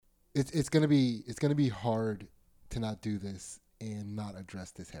it's gonna be hard to not do this and not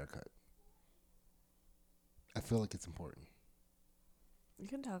address this haircut. I feel like it's important. You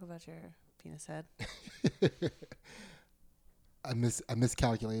can talk about your penis head. I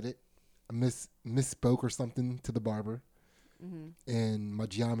miscalculated. I misspoke or something to the barber, and my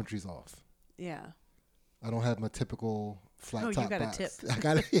geometry's off. Yeah. I don't have my typical flat top you got box. a tip. I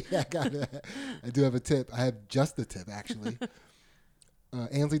got it. I do have a tip. I have just a tip, actually.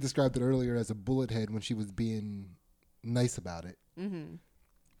 Ansley described it earlier as a bullet head when she was being nice about it. Mm-hmm.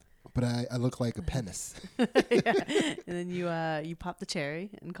 But I look like a penis. Yeah. And then you popped the cherry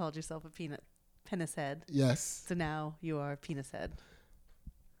and called yourself a penis head. Yes. So now you are penis head.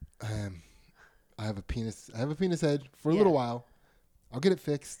 I have a penis head for a little while. I'll get it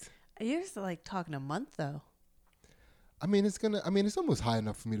fixed. You're just like talking a month though. It's almost high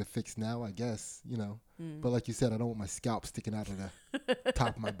enough for me to fix now, I guess, But like you said, I don't want my scalp sticking out of the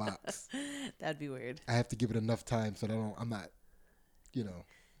top of my box. That'd be weird. I have to give it enough time so that I'm not.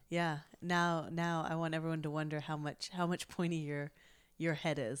 Yeah. Now I want everyone to wonder how much pointy your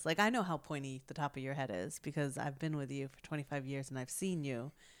head is. Like, I know how pointy the top of your head is because I've been with you for 25 years and I've seen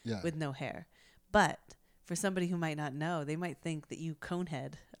you with no hair. But for somebody who might not know, they might think that you cone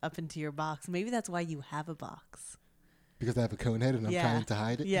head up into your box. Maybe that's why you have a box. Because I have a cone head and I'm trying to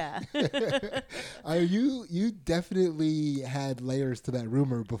hide it? Yeah. You definitely had layers to that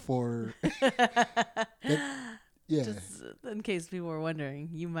rumor before. Yeah. Just in case people were wondering,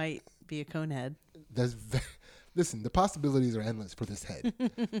 you might be a cone head. Listen, the possibilities are endless for this head.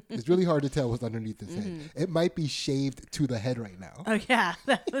 It's really hard to tell what's underneath this head. It might be shaved to the head right now. Oh, yeah.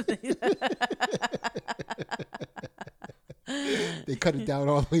 They cut it down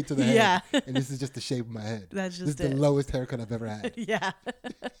all the way to the head. And this is just the shape of my head. That's just This is the lowest haircut I've ever had. Yeah.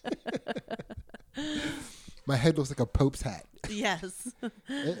 My head looks like a Pope's hat. Yes.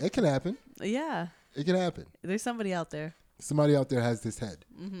 It can happen. Yeah. It can happen. There's somebody out there. Somebody out there has this head.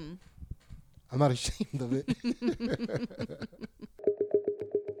 Mm-hmm. I'm not ashamed of it.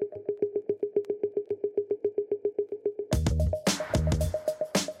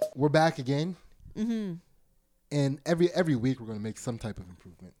 We're back again. Mm-hmm. And every week we're going to make some type of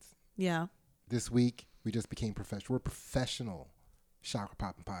improvements. Yeah. This week we just became professional. We're a professional Chakra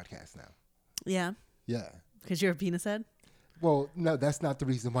Popping podcast now. Yeah. Yeah. Because you're a penis head? Well, no, that's not the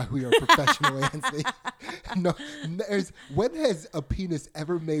reason why we are professional, Ansley. No, when has a penis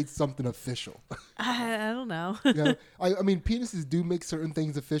ever made something official? I don't know. I mean, penises do make certain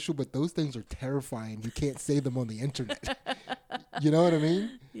things official, but those things are terrifying. You can't say them on the internet. You know what I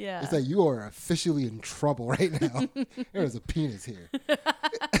mean? Yeah. It's like you are officially in trouble right now. There's a penis here.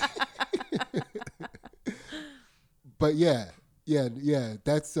 But yeah.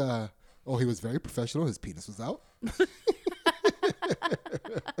 That's, he was very professional. His penis was out.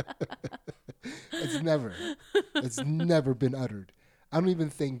 It's never been uttered. I don't even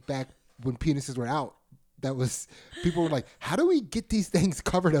think back when penises were out, people were like, how do we get these things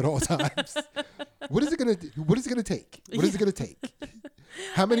covered at all times? What is it gonna take? What is it gonna take?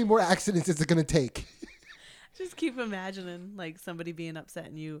 How many more accidents is it gonna take? Just keep imagining like somebody being upset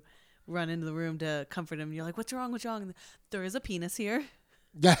and you run into the room to comfort him. You're like, what's wrong? And there is a penis here.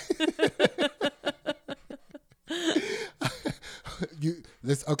 Yeah.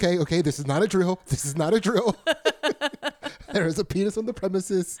 Okay, this is not a drill. There is a penis on the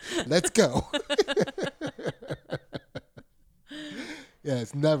premises. Let's go. Yeah,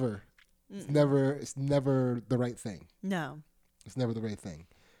 it's never the right thing. No. It's never the right thing.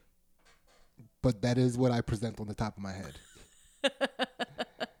 But that is what I present on the top of my head.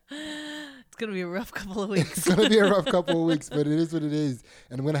 It's going to be a rough couple of weeks. It's going to be a rough couple of weeks, but it is what it is.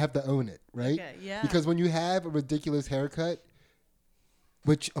 And I'm going to have to own it, right? Okay, yeah. Because when you have a ridiculous haircut,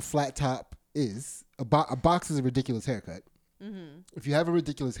 which a flat top is, a box is a ridiculous haircut. Mm-hmm. If you have a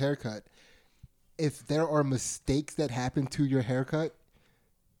ridiculous haircut, if there are mistakes that happen to your haircut,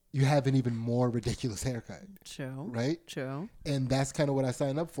 you have an even more ridiculous haircut. True. Right? True. And that's kind of what I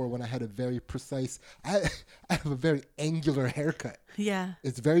signed up for when I had a very precise, I have a very angular haircut. Yeah.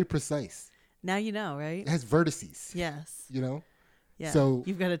 It's very precise. Now you know, right? It has vertices. Yes. You know? Yeah. So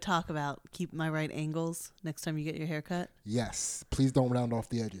you've got to talk about keep my right angles next time you get your hair cut. Yes. Please don't round off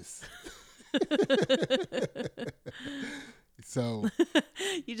the edges. So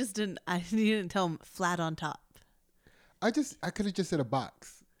you didn't tell him flat on top. I could have just said a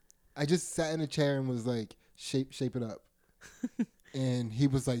box. I just sat in a chair and was like, shape it up. And he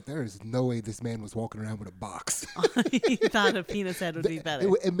was like, there is no way this man was walking around with a box. He thought a penis head would be better.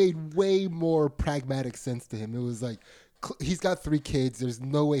 It made way more pragmatic sense to him. It was like, he's got 3 kids. There's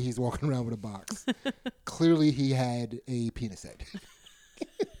no way he's walking around with a box. Clearly he had a penis head.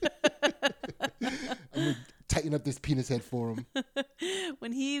 tighten up this penis head for him.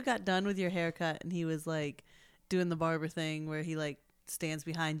 When you got done with your haircut and he was like doing the barber thing where he like stands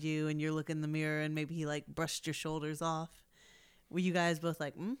behind you and you're looking in the mirror and maybe he like brushed your shoulders off, were you guys both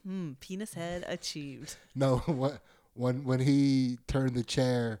like, penis head achieved? No, when he turned the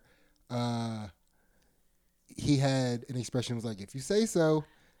chair, he had an expression was like, if you say so.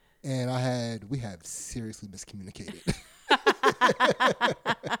 And we have seriously miscommunicated.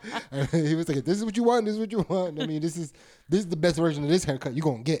 He was like, this is what you want, this is what you want. I mean, this is the best version of this haircut you're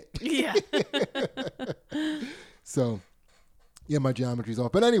going to get. Yeah. So, yeah, my geometry's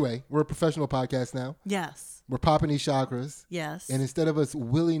off. But anyway, we're a professional podcast now. Yes. We're popping these chakras. Yes. And instead of us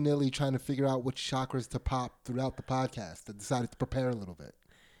willy-nilly trying to figure out which chakras to pop throughout the podcast, I decided to prepare a little bit.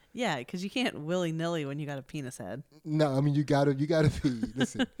 Yeah, because you can't willy-nilly when you got a penis head. No, I mean, you gotta be,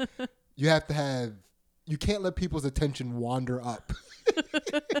 listen, you have to have, you can't let people's attention wander up.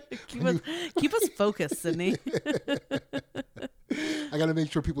 keep us focused, Sydney. I got to make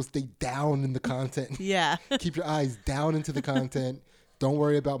sure people stay down in the content. Yeah. Keep your eyes down into the content. Don't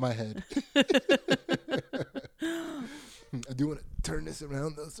worry about my head. I do want to turn this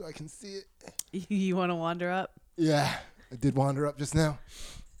around, though, so I can see it. You want to wander up? Yeah, I did wander up just now.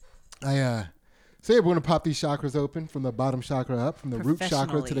 So yeah, we're going to pop these chakras open from the bottom chakra up, from the root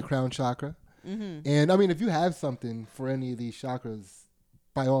chakra to the crown chakra. Mm-hmm. And I mean, if you have something for any of these chakras,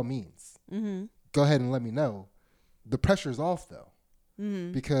 by all means, go ahead and let me know. The pressure's off, though,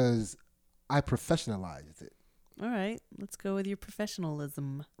 because I professionalized it. All right. Let's go with your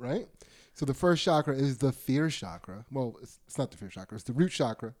professionalism. Right? So the first chakra is the fear chakra. Well, it's not the fear chakra. It's the root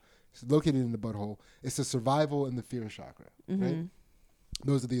chakra. It's located in the butthole. It's the survival and the fear chakra, right?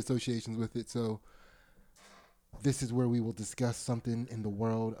 Those are the associations with it. So this is where we will discuss something in the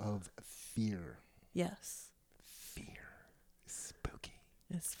world of fear. Yes. Fear. It's spooky.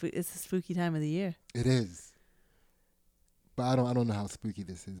 It's a spooky time of the year. It is. But I don't know how spooky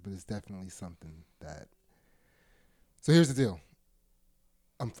this is, but it's definitely something that. So here's the deal.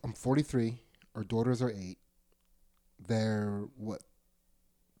 I'm 43. Our daughters are 8. They're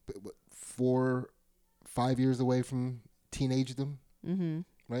 4, 5 years away from teenagedom.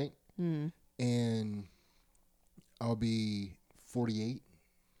 Right? And I'll be 48,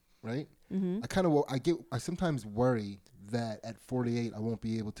 right? I sometimes worry that at 48 I won't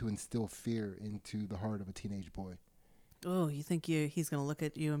be able to instill fear into the heart of a teenage boy. Oh, you think he's going to look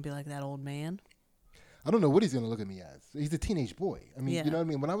at you and be like that old man? I don't know what he's going to look at me as. He's a teenage boy. I mean, you know what I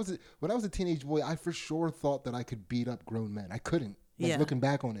mean? When I was a teenage boy, I for sure thought that I could beat up grown men. I couldn't. Looking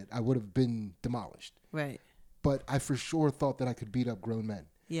back on it, I would have been demolished. Right. But I for sure thought that I could beat up grown men.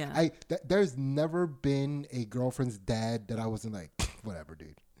 Yeah. There's never been a girlfriend's dad that I wasn't like, whatever,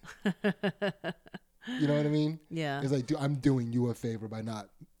 dude. You know what I mean? Yeah. It's like, dude, I'm doing you a favor by not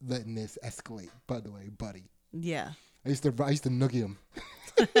letting this escalate, by the way, buddy. Yeah. I used to noogie him.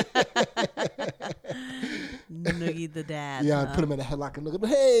 Noogie the dad. Yeah, I'd put him in a headlock and look at him.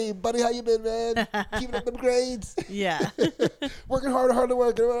 Hey, buddy, how you been, man? Keeping up them grades? Yeah. Working hard to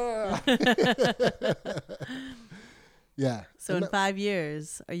work. Yeah. So in 5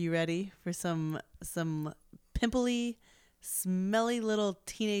 years, are you ready for some pimply, smelly little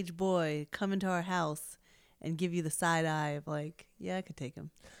teenage boy come into our house and give you the side eye of like, yeah, I could take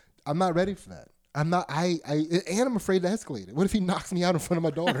him? I'm not ready for that. I'm not. And I'm afraid to escalate it. What if he knocks me out in front of my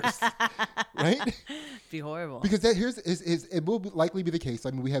daughters? Right? Be horrible. Because it will likely be the case.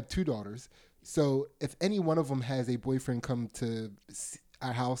 I mean, we have 2 daughters. So if any one of them has a boyfriend come to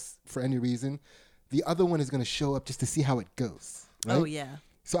our house for any reason, the other one is going to show up just to see how it goes. Right? Oh yeah.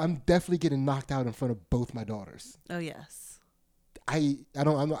 So I'm definitely getting knocked out in front of both my daughters. Oh yes. I don't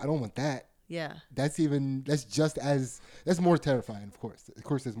want that. Yeah. That's more terrifying, of course. Of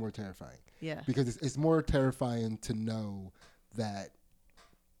course, it's more terrifying. Yeah. Because it's more terrifying to know that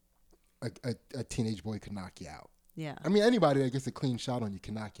a teenage boy could knock you out. Yeah. I mean, anybody that gets a clean shot on you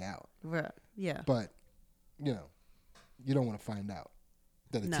can knock you out. Right. Yeah. But, you don't want to find out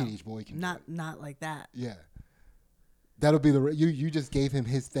that a teenage boy can not like that. Yeah. That'll be you just gave him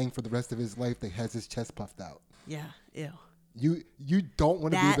his thing for the rest of his life that has his chest puffed out. Yeah. Ew. You don't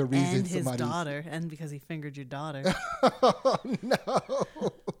want to be the reason and his somebody's daughter, and because he fingered your daughter. Oh no!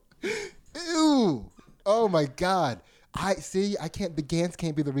 Ew! Oh my God! I can't. The Gans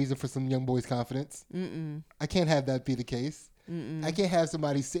can't be the reason for some young boy's confidence. I can't have that be the case. I can't have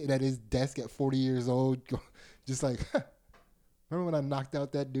somebody sitting at his desk at 40 years old, just like, remember when I knocked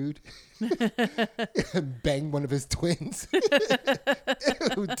out that dude and banged one of his twins?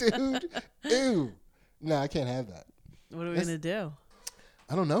 Ew, dude! Ew! No, I can't have that. What are we gonna do?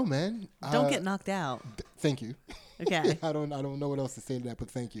 I don't know, man. Don't get knocked out. Thank you. Okay. I don't know what else to say to that, but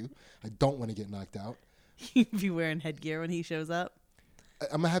thank you. I don't want to get knocked out. You'd be wearing headgear when he shows up.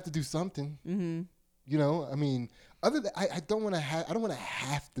 I'm gonna have to do something. Mm-hmm. You know, I mean, other than I don't want to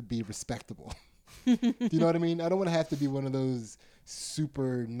have to be respectable. Do you know what I mean? I don't want to have to be one of those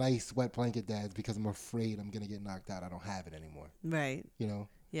super nice wet blanket dads because I'm afraid I'm gonna get knocked out. I don't have it anymore. Right. You know.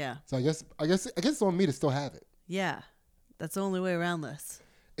 Yeah. So I guess it's on me to still have it. Yeah, that's the only way around this.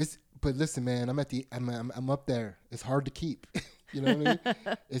 But listen, man, I'm up there. It's hard to keep. You know what I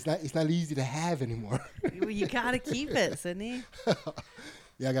mean? It's not easy to have anymore. You gotta keep it, Sydney.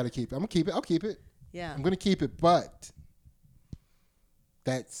 Yeah, I gotta keep it. I'm gonna keep it. I'll keep it. Yeah. I'm gonna keep it, but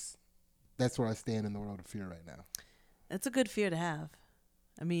that's where I stand in the world of fear right now. It's a good fear to have.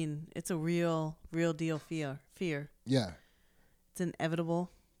 I mean, it's a real deal fear. Yeah. It's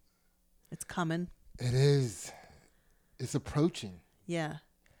inevitable. It's coming. It is. It's approaching. Yeah.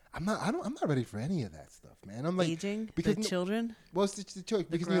 I'm not ready for any of that stuff, man. I'm like aging because the children. Well, it's the choice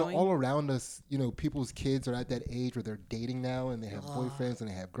because all around us, people's kids are at that age where they're dating now and they have boyfriends and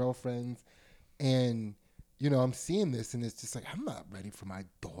they have girlfriends, and I'm seeing this and it's just like I'm not ready for my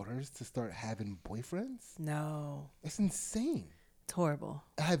daughters to start having boyfriends. No, it's insane. It's horrible.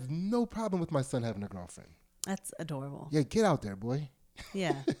 I have no problem with my son having a girlfriend. That's adorable. Yeah, get out there, boy.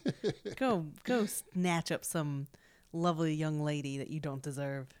 Yeah, go snatch up some lovely young lady that you don't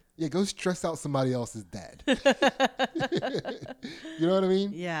deserve. Yeah, go stress out somebody else's dad. You know what I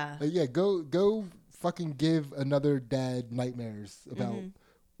mean? Yeah. Like, yeah, go fucking give another dad nightmares about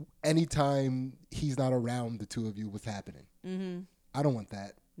any time he's not around the two of you what's happening. Mm-hmm. I don't want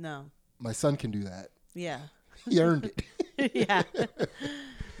that. No. My son can do that. Yeah. He earned it. Yeah.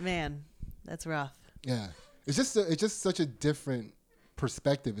 Man, that's rough. Yeah. It's just such a different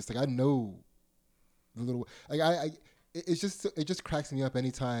perspective. It's like I know the little it just cracks me up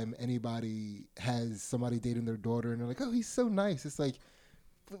anytime anybody has somebody dating their daughter and they're like, oh, he's so nice. It's like,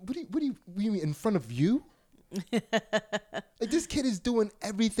 what do you mean in front of you? Like, this kid is doing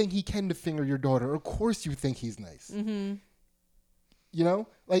everything he can to finger your daughter. Of course you think he's nice. Mm-hmm.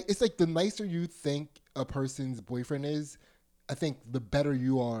 Like it's like the nicer you think a person's boyfriend is, I think the better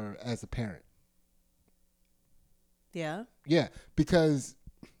you are as a parent. Yeah. Yeah, because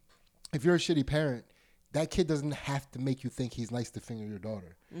if you're a shitty parent, that kid doesn't have to make you think he's nice to finger your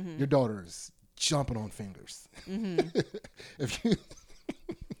daughter. Mm-hmm. Your daughter is jumping on fingers. Mm-hmm.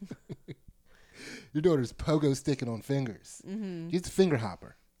 Your daughter's pogo sticking on fingers. Mm-hmm. She's a finger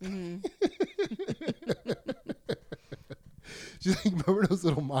hopper. Mm-hmm. She's like, remember those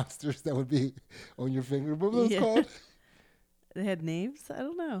little monsters that would be on your finger? What were those called? They had names? I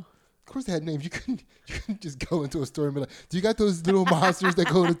don't know. Of course they had names. You couldn't just go into a store and be like, do you got those little monsters that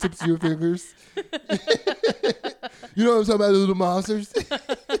go on the tips of your fingers? You know what I'm talking about, the little monsters?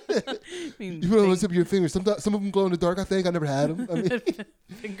 You put them on the tip of your fingers. Some of them glow in the dark, I think. I never had them.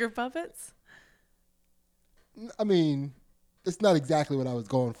 Finger puppets? I mean, it's not exactly what I was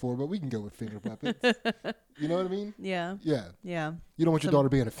going for, but we can go with finger puppets. You know what I mean? Yeah. Yeah. Yeah. You don't want your daughter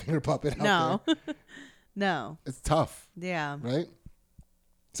being a finger puppet out there. No. It's tough. Yeah. Right?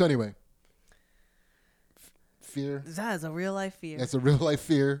 So anyway, fear. That is a real life fear. That's a real life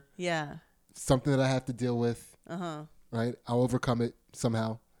fear. Yeah. Something that I have to deal with. Uh-huh. Right? I'll overcome it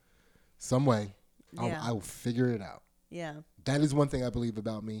somehow, some way. Yeah. I'll figure it out. Yeah. That is one thing I believe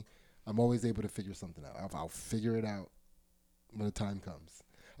about me. I'm always able to figure something out. I'll figure it out when the time comes.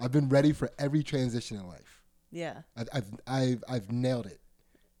 I've been ready for every transition in life. Yeah. I've nailed it.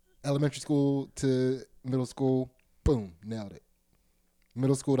 Elementary school to middle school, boom, nailed it.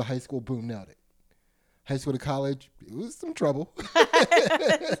 Middle school to high school, boom, nailed it. High school to college, it was some trouble.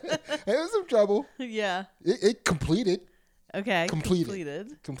 It was some trouble. Yeah. It completed. Okay.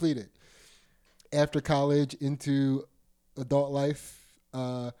 Completed. After college into adult life,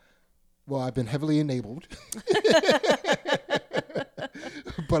 I've been heavily enabled.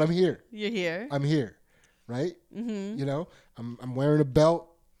 But I'm here. You're here. I'm here. Right? Mm-hmm. I'm wearing a belt.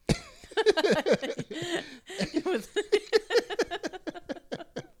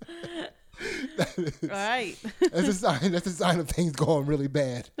 Right. That's a sign of things going really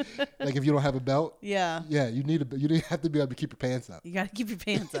bad. Like if you don't have a belt. Yeah. Yeah, you have to be able to keep your pants up. You got to keep your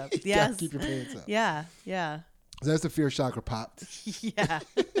pants up. You yes. gotta keep your pants up. Yeah. Yeah. So that's the fear chakra popped. Yeah.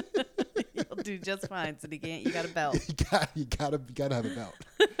 You'll do just fine, so you got a belt. You gotta have a belt.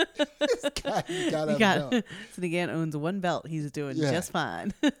 You gotta have a belt. So again owns one belt. He's doing just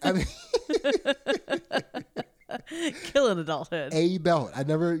fine. I mean, killing adulthood. A belt.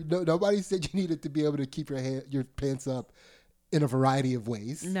 Nobody said you needed to be able to keep your pants up in a variety of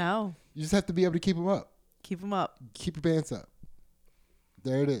ways. No. You just have to be able to keep them up. Keep them up. Keep your pants up.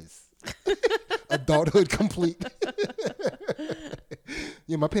 There it is. Adulthood complete.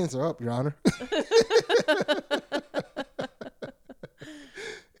 Yeah, my pants are up, Your Honor.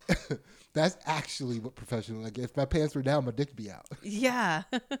 That's actually what professional. Like, if my pants were down, my dick would be out. Yeah.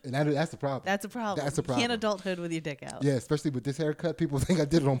 And that's the problem. That's a problem. That's a problem. You can't adulthood with your dick out. Yeah, especially with this haircut, people think I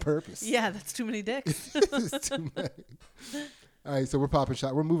did it on purpose. Yeah, that's too many dicks. It's too many. All right, so we're popping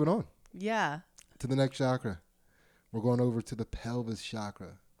shot. We're moving on. Yeah. To the next chakra. We're going over to the pelvis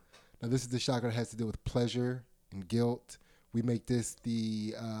chakra. Now, this is the chakra that has to do with pleasure and guilt. We make this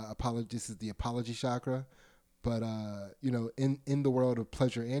the apology. This is the apology chakra. But, in the world of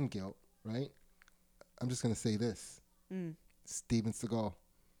pleasure and guilt, right? I'm just going to say this. Steven Seagal.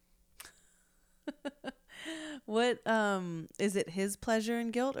 What, is it his pleasure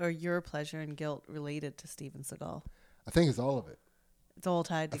and guilt or your pleasure and guilt related to Steven Seagal? I think it's all of it. It's all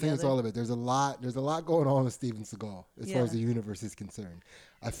tied together. I think it's all of it. There's a lot going on with Steven Seagal as far as the universe is concerned.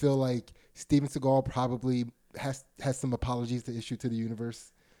 I feel like Steven Seagal probably has some apologies to issue to the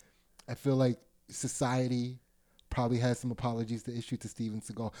universe. I feel like society probably has some apologies to issue to Steven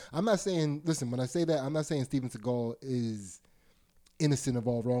Seagal. I'm not saying, listen, when I say that, I'm not saying Steven Seagal is innocent of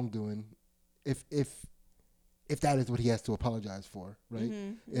all wrongdoing. If that is what he has to apologize for, right?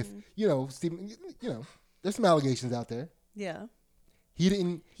 If Steven, there's some allegations out there. Yeah. He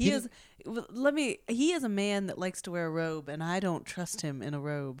is a man that likes to wear a robe, and I don't trust him in a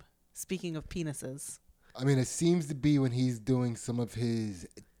robe. Speaking of penises. I mean, it seems to be when he's doing some of his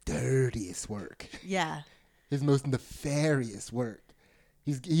dirtiest work. Yeah. His most nefarious work.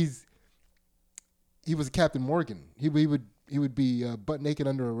 He was Captain Morgan. He would be butt naked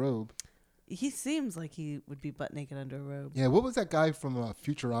under a robe. He seems like he would be butt naked under a robe. Yeah, what was that guy from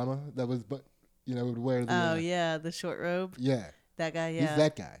Futurama that was would wear the the short robe? Yeah. That guy, yeah. He's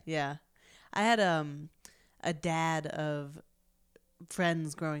that guy. Yeah. I had a dad of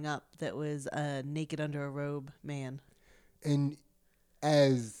friends growing up that was a naked under a robe man. And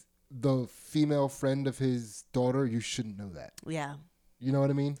as the female friend of his daughter, you shouldn't know that. Yeah. You know what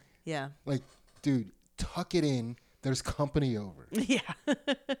I mean? Yeah. Like, dude, tuck it in. There's company over. Yeah.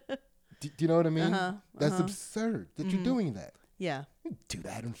 Do you know what I mean? That's Uh-huh. absurd that you're doing that. Yeah. Don't do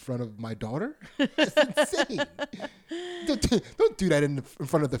that in front of my daughter. That's insane. Don't do that in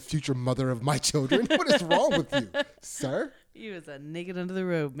front of the future mother of my children. What is wrong with you, sir? He was a naked under the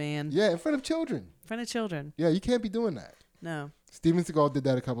robe man. Yeah, in front of children. In front of children. Yeah, you can't be doing that. No. Steven Seagal did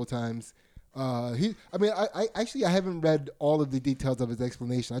that a couple of times. I haven't read all of the details of his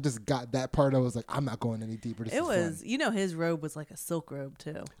explanation. I just got that part. I was like, I'm not going any deeper. This is fun. His robe was like a silk robe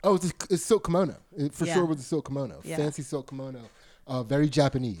too. Oh, it's silk kimono. It for sure was a silk kimono. Yeah. Fancy silk kimono. Very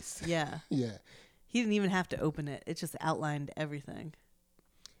Japanese. Yeah. Yeah. He didn't even have to open it. It just outlined everything.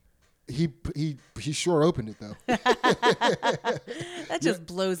 He sure opened it though. That just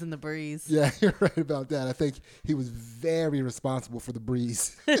blows in the breeze. Yeah, you're right about that. I think he was very responsible for the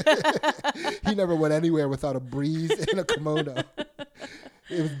breeze. He never went anywhere without a breeze and a kimono.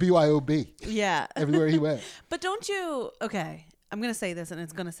 It was BYOB. Yeah. Everywhere he went. But don't you... Okay, I'm going to say this and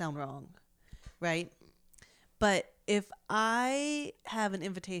it's going to sound wrong, right? But if I have an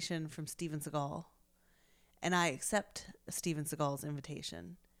invitation from Steven Seagal and I accept Steven Seagal's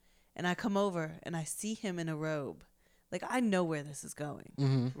invitation and I come over and I see him in a robe, like I know where this is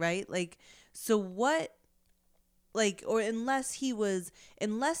going, right? Like, so what, like, or unless he was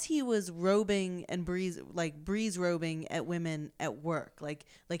robing and breeze robing at women at work, like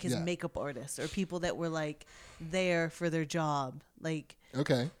his makeup artists or people that were like there for their job, like,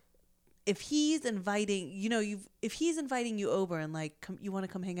 okay. If he's inviting, if he's inviting you over and like, you want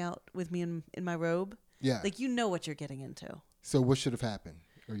to come hang out with me in my robe, like you know what you're getting into. So what should have happened?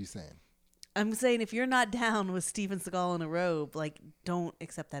 Are you saying? I'm saying if you're not down with Steven Seagal in a robe, like don't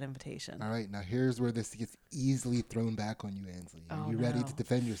accept that invitation. All right, now here's where this gets easily thrown back on you, Ansley. Are you ready to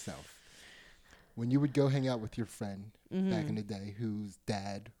defend yourself? When you would go hang out with your friend back in the day, whose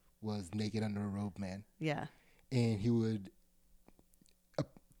dad was naked under a robe man, yeah, and he would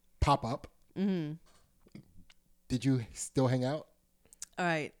pop up. Did you still hang out? All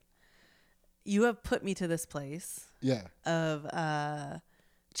right, you have put me to this place. Yeah. Of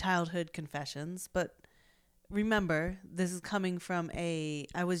childhood confessions, but remember, this is coming from I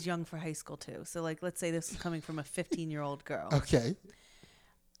was young for high school too. So like, let's say this is coming from a 15-year-old girl. Okay.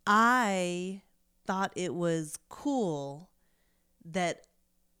 I thought it was cool that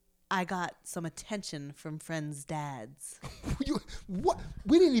I got some attention from friends' dads. What?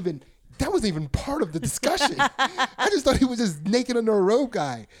 We didn't even... That wasn't even part of the discussion. I just thought he was just naked under a robe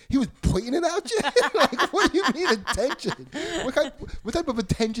guy. He was pointing it out you? Like, what do you mean attention? What type of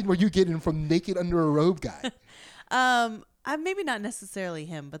attention were you getting from naked under a robe guy? Maybe not necessarily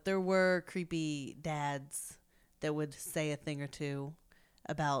him, but there were creepy dads that would say a thing or two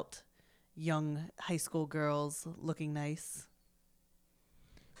about, young high school girls looking nice.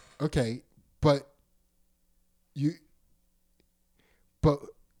 Okay, but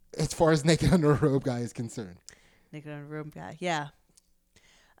as far as naked under a robe guy is concerned, naked under a robe guy, yeah.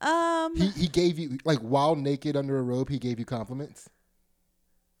 He gave you, like, while naked under a robe, he gave you compliments.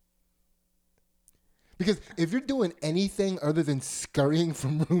 Because if you're doing anything other than scurrying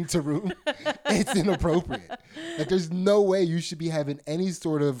from room to room, it's inappropriate. Like, there's no way you should be having any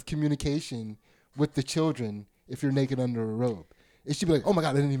sort of communication with the children if you're naked under a robe. It should be like, oh my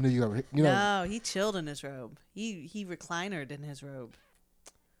God, I didn't even know you ever, you know. No, he chilled in his robe. He reclinered in his robe.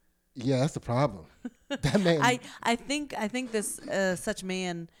 Yeah, that's the problem. That man. I think this such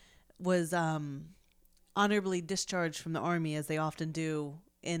man was honorably discharged from the army, as they often do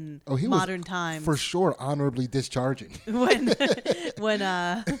in modern times. For sure, honorably discharging. when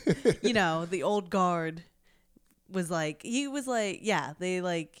you know, the old guard was like, he was like, yeah, they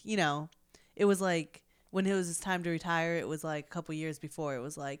like, you know, it was like when it was his time to retire, it was like a couple years before, it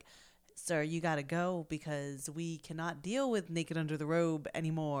was like, sir, you got to go because we cannot deal with naked under the robe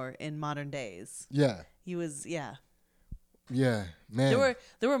anymore in modern days. Yeah. He was, yeah. Yeah, man.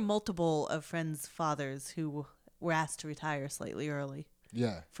 There were multiple of friends' fathers who were asked to retire slightly early.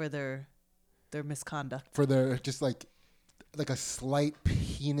 Yeah. For their misconduct. For their just like a slight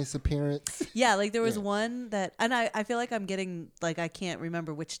penis appearance. Yeah, like there was one that, and I feel like I'm getting, like, I can't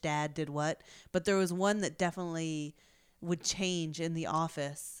remember which dad did what, but there was one that definitely would change in the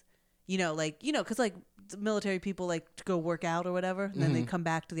office. You know, like, you know, because like military people like to go work out or whatever, and then they come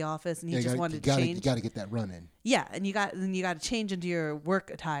back to the office, and he just wanted to change. You got to get that running. Yeah, and you got to change into your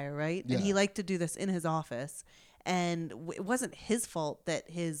work attire, right? Yeah. And he liked to do this in his office, and it wasn't his fault that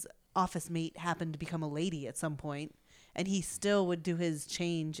his office mate happened to become a lady at some point, and he still would do his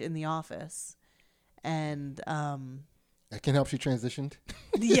change in the office, and that can help she transitioned.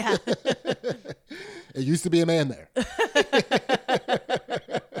 Yeah, it used to be a man there.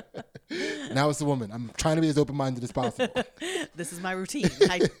 Now it's a woman. I'm trying to be as open-minded as possible. This is my routine.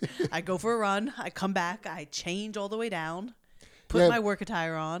 I go for a run. I come back. I change all the way down. Put my work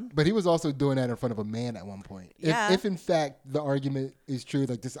attire on. But he was also doing that in front of a man at one point. Yeah. If in fact the argument is true,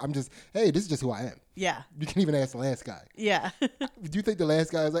 like this, hey, this is just who I am. Yeah. You can even ask the last guy. Yeah. Do you think the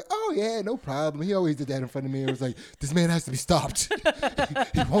last guy was like, oh yeah, no problem. He always did that in front of me. It was like, this man has to be stopped.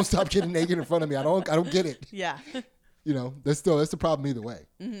 He won't stop getting naked in front of me. I don't get it. Yeah. You know, that's the problem either way.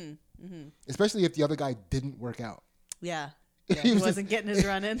 Mm-hmm. Mm-hmm. Especially if the other guy didn't work out. Yeah. He wasn't getting his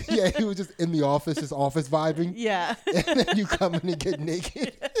run in. Yeah, he was just in the office, just office vibing. Yeah. And then you come in and get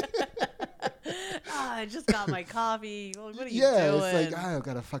naked. I just got my coffee. What are you doing? It's like, I've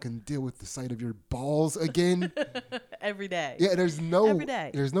got to fucking deal with the sight of your balls again. Every day. Yeah, every day.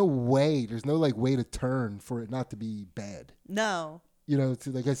 There's no way to turn for it not to be bad. No. You know, to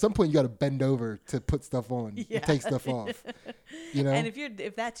like at some point you got to bend over to put stuff on and take stuff off. You know, and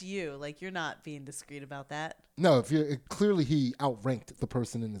if that's you, like, you're not being discreet about that. No, clearly he outranked the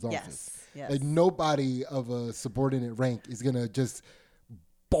person in his office. Yes. Like nobody of a subordinate rank is gonna just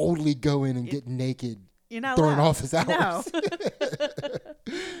boldly go in and get naked during office hours. No.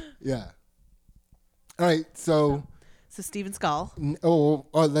 Yeah. All right, so Steven Seagal.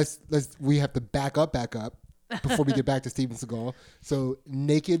 We have to back up before we get back to Steven Seagal. So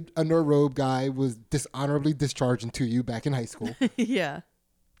naked under a robe guy was dishonorably discharged into you back in high school. Yeah.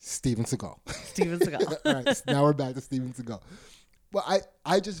 Steven Seagal. All right, so now we're back to Steven Seagal. Well,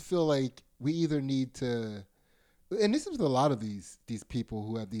 I just feel like we either need to, and this is with a lot of these people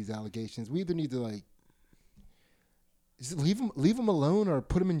who have these allegations, we either need to like just leave them alone or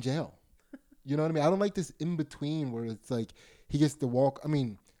put them in jail. You know what I mean? I don't like this in between where it's like he gets to walk. I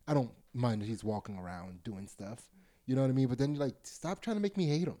mean, I don't mind that he's walking around doing stuff. You know what I mean? But then you're like, stop trying to make me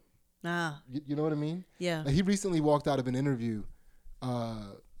hate him. You know what I mean? Yeah. Like he recently walked out of an interview,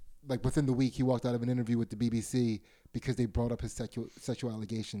 like within the week, he walked out of an interview with the BBC because they brought up his sexual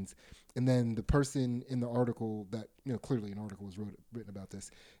allegations. And then the person in the article that, you know, clearly an article was written about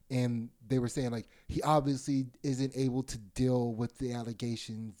this, and they were saying like, he obviously isn't able to deal with the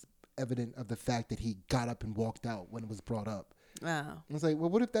allegations evident of the fact that he got up and walked out when it was brought up. Wow. I was like, well,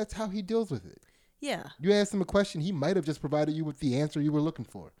 what if that's how he deals with it? Yeah. You asked him a question, he might have just provided you with the answer you were looking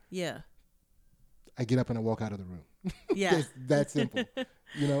for. Yeah. I get up and I walk out of the room. Yeah. It's that simple.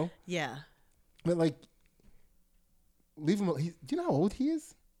 You know? Yeah. But like, leave him. Do you know how old he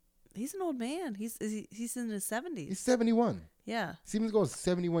is? He's an old man. He's in his 70s. He's 71. Yeah. Steven Seagal is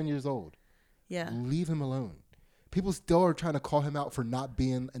 71 years old. Yeah. Leave him alone. People still are trying to call him out for not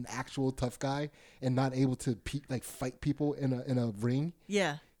being an actual tough guy and not able to fight people in a ring.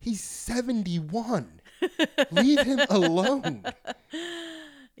 Yeah. He's 71. Leave him alone.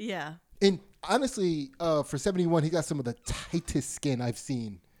 Yeah. And honestly, for 71, he got some of the tightest skin I've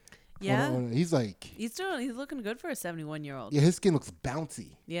seen. Yeah. He's looking good for a 71-year-old. Yeah, his skin looks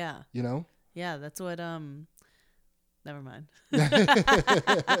bouncy. Yeah. You know? Yeah, that's what never mind.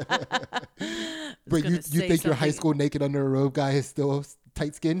 But you think your high school naked under a robe guy is still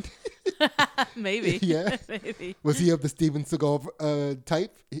tight skinned? Maybe. Yeah. Maybe. Was he of the Steven Seagal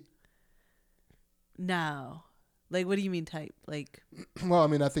type? No. Like, what do you mean type? Like, well, I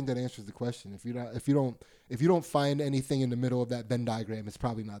mean, I think that answers the question. If you don't find anything in the middle of that Venn diagram, it's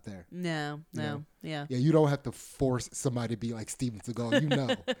probably not there. No. Yeah. Yeah, you don't have to force somebody to be like Steven Seagal.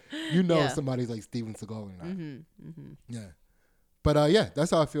 You know somebody's like Steven Seagal or not. Yeah, but yeah,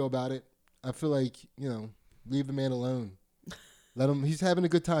 that's how I feel about it. I feel like leave the man alone. Let him. He's having a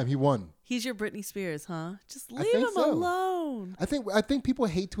good time. He won. He's your Britney Spears, huh? Just leave him alone. I think people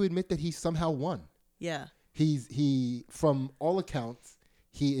hate to admit that he somehow won. Yeah. He from all accounts,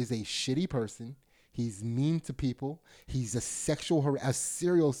 he is a shitty person. He's mean to people. He's a serial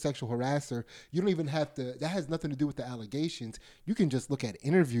sexual harasser. You don't even have to. That has nothing to do with the allegations. You can just look at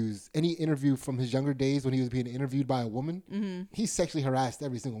interviews. Any interview from his younger days when he was being interviewed by a woman, he sexually harassed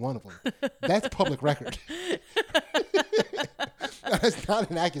every single one of them. That's public record. That's not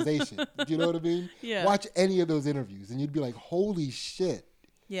an accusation. Do you know what I mean? Yeah. Watch any of those interviews, and you'd be like, "Holy shit!"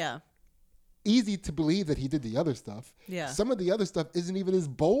 Yeah. Easy to believe that he did the other stuff. Yeah. Some of the other stuff isn't even as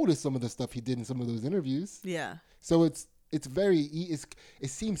bold as some of the stuff he did in some of those interviews. Yeah. So it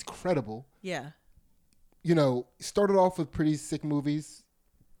seems credible. Yeah. Started off with pretty sick movies.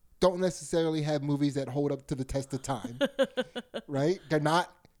 Don't necessarily have movies that hold up to the test of time. Right? They're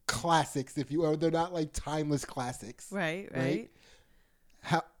not classics, they're not like timeless classics. Right.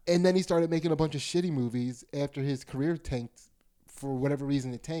 And then he started making a bunch of shitty movies after his career tanked, for whatever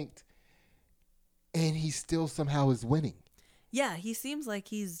reason it tanked. And he still somehow is winning. Yeah, he seems like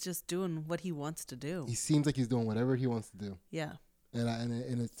he's just doing what he wants to do. He seems like he's doing whatever he wants to do. Yeah.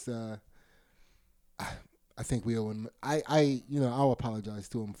 And it's I think we owe him. I'll apologize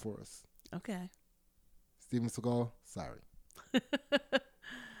to him for us. Okay. Steven Seagal, sorry.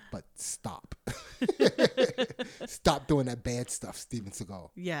 But stop. Stop doing that bad stuff, Steven Seagal.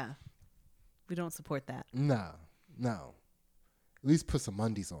 Yeah. We don't support that. No. At least put some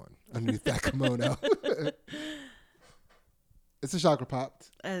undies on underneath that kimono. It's a chakra popped.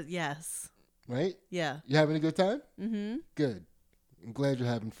 Yes. Right? Yeah. You having a good time? Mm-hmm. Good. I'm glad you're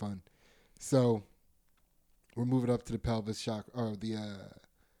having fun. So we're moving up to the pelvis chakra, or the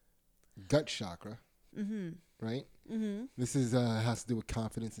gut chakra. Mm-hmm. Right? Mm-hmm. This is has to do with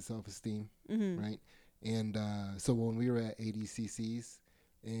confidence and self-esteem. Mm-hmm. Right? And so when we were at ADCCs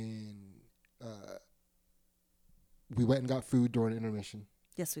and we went and got food during intermission.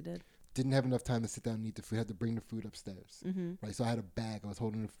 Yes, we did. Didn't have enough time to sit down and eat the food. Had to bring the food upstairs. Mm-hmm. Right, so I had a bag. I was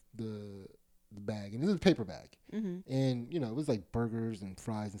holding the bag, and it was a paper bag. Mm-hmm. And it was like burgers and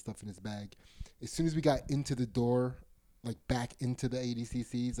fries and stuff in this bag. As soon as we got into the door, like back into the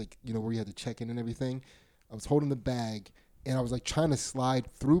ADCCs, like where you had to check in and everything, I was holding the bag, and I was like trying to slide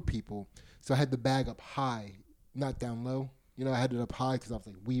through people. So I had the bag up high, not down low. I had it up high because I was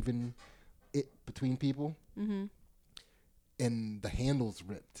like weaving it between people. Mm-hmm. And the handles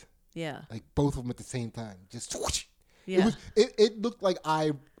ripped. Yeah. Like both of them at the same time. Just whoosh. Yeah. It looked like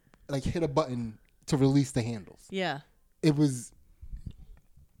I hit a button to release the handles. Yeah. It was,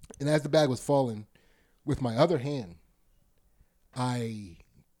 and as the bag was falling, with my other hand, I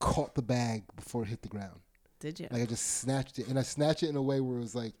caught the bag before it hit the ground. Did you? Like I just snatched it, and I snatched it in a way where it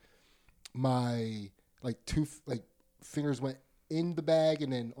was like my two fingers went in the bag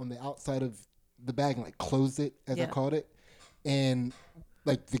and then on the outside of the bag and closed it as I caught it. And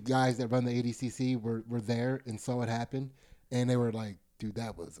the guys that run the ADCC were there and saw what happened, and they were like, "Dude,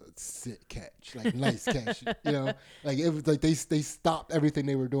 that was a sick catch, nice catch." It was like they stopped everything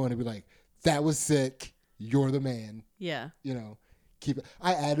they were doing and be like, "That was sick. You're the man." Yeah. Keep it.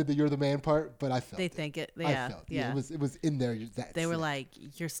 I added the "you're the man" part, but I felt they think it. I felt Yeah. It was in there. That they were like,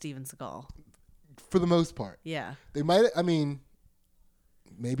 "You're Steven Seagal." For the most part. Yeah. They might. I mean,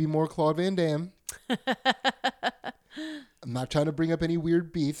 maybe more Claude Van Damme. I'm not trying to bring up any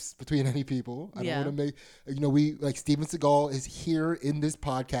weird beefs between any people. I don't want to make, we Steven Seagal is here in this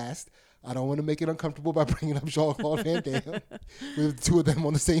podcast. I don't want to make it uncomfortable by bringing up Jean-Claude Van Damme with the two of them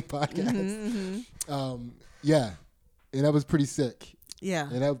on the same podcast. Mm-hmm. Yeah. And that was pretty sick. Yeah.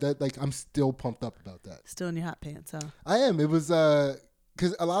 And that I'm still pumped up about that. Still in your hot pants, huh? I am. It was,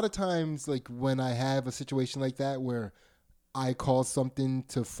 because a lot of times, when I have a situation like that where I cause something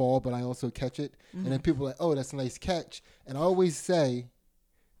to fall, but I also catch it. Mm-hmm. And then people are like, "Oh, that's a nice catch." And I always say,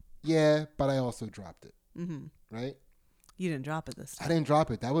 "Yeah, but I also dropped it." Mm-hmm. Right? You didn't drop it this time. I didn't drop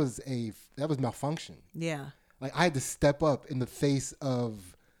it. That was malfunction. Yeah. Like I had to step up in the face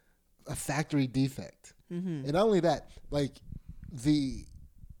of a factory defect. Mm-hmm. And not only that, like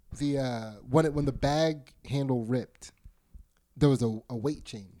when the bag handle ripped, there was a weight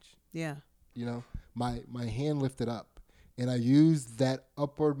change. Yeah. You know, my hand lifted up, and I used that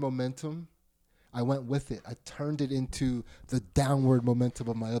upward momentum. I went with it. I turned it into the downward momentum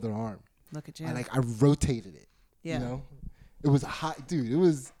of my other arm. Look at you. I rotated it. Yeah. You know, it was hot, dude.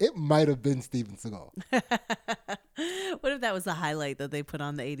 It might have been Steven Seagal. What if that was the highlight that they put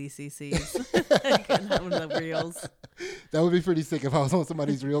on the ADCCs? That one of the reels. That would be pretty sick if I was on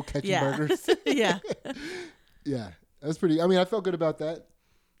somebody's reel catching burgers. Yeah. Yeah. That was pretty. I mean, I felt good about that.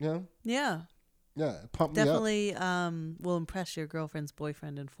 You know? Yeah. Yeah. It pumped Definitely me up. will impress your girlfriend's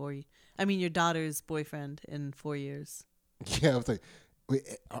boyfriend in 4 years. Your daughter's boyfriend in 4 years. Yeah. I was like, wait,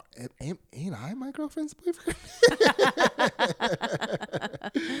 ain't I my girlfriend's boyfriend?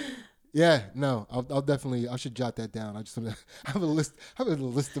 Yeah, no, I'll definitely. I should jot that down. I just want to have a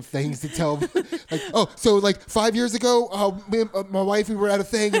list of things to tell. Like 5 years ago, me and my wife, we were at a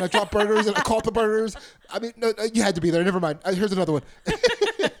thing, and I dropped burgers, and I caught the burgers. I mean, no, you had to be there. Never mind. Here's another one.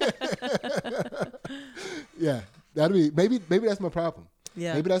 Yeah, that'd be maybe that's my problem.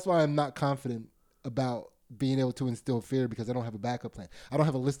 Yeah, maybe that's why I'm not confident about being able to instill fear, because I don't have a backup plan. I don't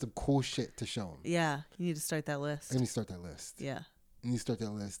have a list of cool shit to show them. Yeah, you need to start that list. I need to start that list. Yeah. You need to start that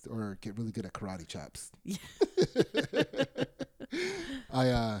list or get really good at karate chops. Yeah.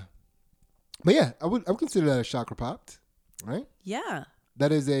 But yeah, I would consider that a chakra popped, right? Yeah.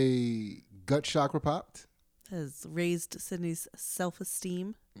 That is a gut chakra popped. Has raised Sydney's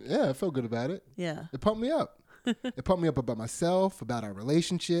self-esteem. Yeah, I felt good about it. Yeah. It pumped me up. It pumped me up about myself, about our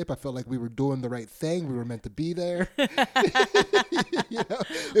relationship. I felt like we were doing the right thing. We were meant to be there. It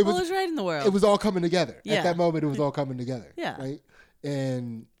was right in the world. It was all coming together. Yeah. At that moment, it was all coming together. Yeah. Right?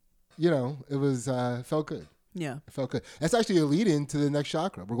 And, it was, felt good. Yeah. It felt good. That's actually a lead in to the next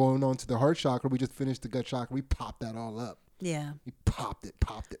chakra. We're going on to the heart chakra. We just finished the gut chakra. We popped that all up. Yeah. We popped it.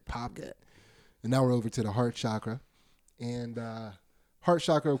 And now we're over to the heart chakra. And heart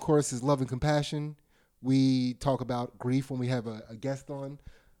chakra, of course, is love and compassion. We talk about grief when we have a guest on.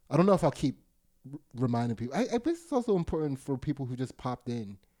 I don't know if I'll keep reminding people. I guess it's also important for people who just popped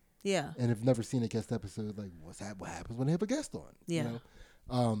in. Yeah. And have never seen a guest episode. Like, what happens when they have a guest on? Yeah.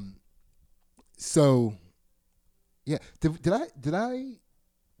 So, yeah. Did I,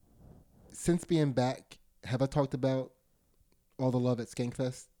 since being back, have I talked about all the love at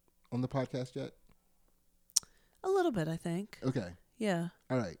Skankfest on the podcast yet? A little bit, I think. Okay. Yeah.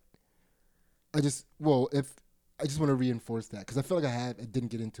 All right. I just want to reinforce that because I feel like I didn't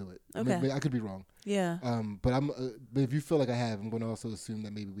get into it. Okay. Maybe I could be wrong. Yeah. But but if you feel like I have, I'm going to also assume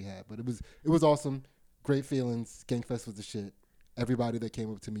that maybe we have. But it was awesome, great feelings. Skankfest was the shit. Everybody that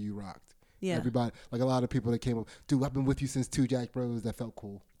came up to me, you rocked. Yeah. Everybody, like a lot of people that came up, dude, I've been with you since 2 Jack Bros. That felt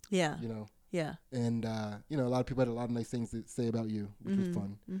cool. Yeah. Yeah. And a lot of people had a lot of nice things to say about you, which was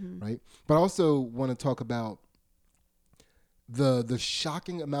fun, right? But I also want to talk about the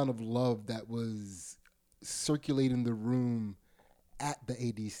shocking amount of love that was circulating the room at the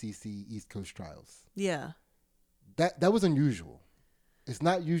ADCC East Coast Trials. Yeah. That was unusual. It's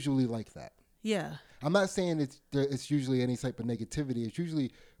not usually like that. Yeah. I'm not saying it's usually any type of negativity. It's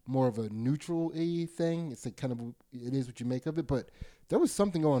usually more of a neutral-y thing. It's like kind of, it is what you make of it. But there was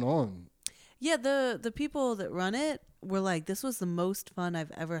something going on. Yeah, the people that run it were like, this was the most fun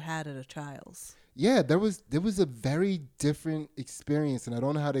I've ever had at a trials. Yeah, there was a very different experience, and I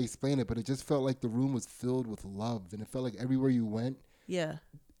don't know how to explain it, but it just felt like the room was filled with love, and it felt like everywhere you went, yeah,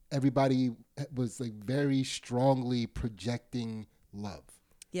 everybody was like very strongly projecting love.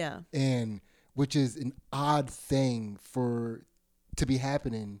 Yeah, and which is an odd thing to be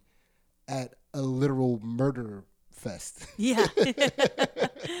happening at a literal murder fest. Yeah,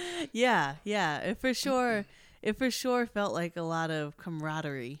 yeah. It for sure felt like a lot of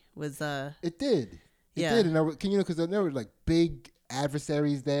camaraderie was. It did. It did, and because there were like big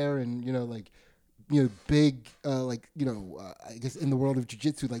adversaries there, and big I guess in the world of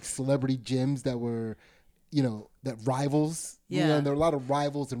jiu-jitsu, like celebrity gyms that were, that rivals. Yeah, and there were a lot of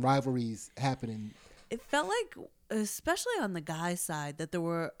rivals and rivalries happening. It felt like, especially on the guy side, that there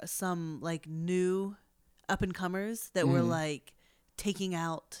were some like new up and comers that were like taking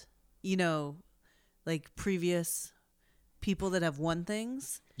out, like previous people that have won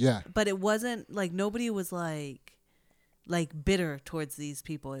things. Yeah. But it wasn't like nobody was like bitter towards these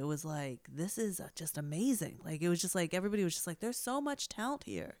people. It was like, this is just amazing. Like, it was just like, everybody was just like, there's so much talent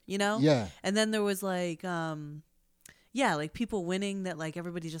here, Yeah. And then there was like, like people winning that like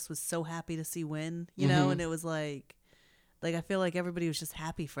everybody just was so happy to see win, and it was like, Like, I feel like everybody was just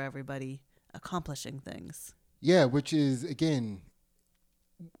happy for everybody accomplishing things. Yeah, which is, again,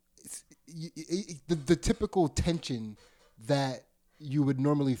 the typical tension that you would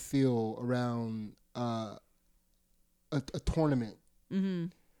normally feel around a tournament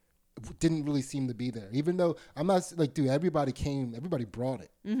didn't really seem to be there. Even though I'm not like, dude, everybody brought it.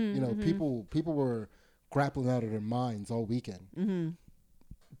 People were grappling out of their minds all weekend.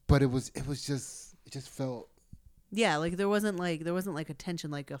 But it just felt. Yeah, like there wasn't like a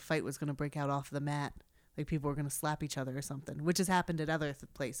tension, like a fight was going to break out off the mat, like people were going to slap each other or something, which has happened at other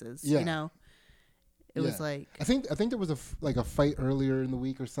places. Yeah. You know, it was like I think there was a fight earlier in the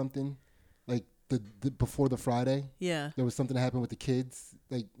week or something, like the before the Friday. Yeah, there was something that happened with the kids,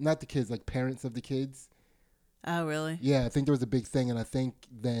 like not the kids, like parents of the kids. Oh, really? Yeah, I think there was a big thing, and I think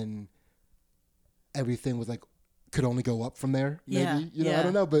then everything was like. Could only go up from there, maybe. Yeah, I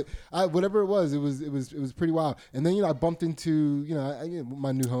don't know, but whatever it was pretty wild. And then I bumped into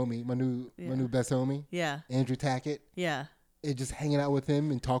my new homie, my new best homie, Andrew Tackett. Yeah, and just hanging out with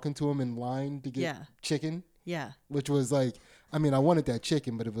him and talking to him in line to get chicken. Yeah, which was like, I mean, I wanted that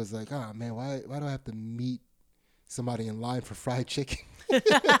chicken, but it was like, oh man, why do I have to meet somebody in line for fried chicken?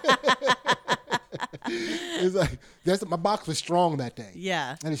 It's like my box was strong that day.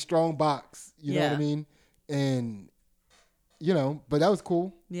 Yeah, I had a strong box. You know what I mean? And, but that was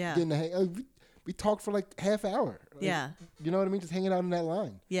cool. Yeah. Getting to hang. We talked for like half hour. Like, you know what I mean? Just hanging out in that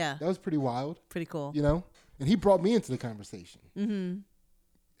line. Yeah. That was pretty wild. Pretty cool. And he brought me into the conversation. Mm-hmm.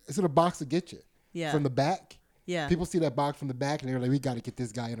 It's in a box to get you. Yeah. From the back. Yeah. People see that box from the back and they're like, we got to get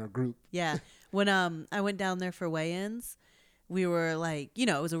this guy in our group. Yeah. When I went down there for weigh-ins, we were like,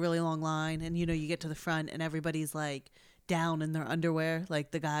 it was a really long line. And, you get to the front and everybody's like, down in their underwear,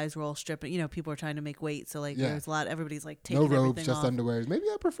 like the guys were all stripping. People are trying to make weight, so like there's a lot. Everybody's like taking no robes, everything just off. Underwears. Maybe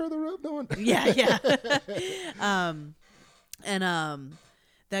I prefer the robe. No one. Yeah.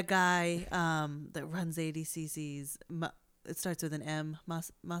 That guy that runs ADCC's. It starts with an M.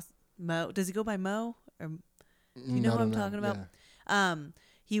 Mo. Does he go by Mo? Or you know what I'm talking about? Yeah.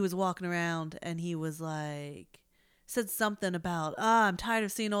 He was walking around and he was like. Said something about, I'm tired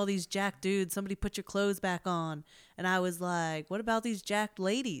of seeing all these jacked dudes. Somebody put your clothes back on. And I was like, what about these jacked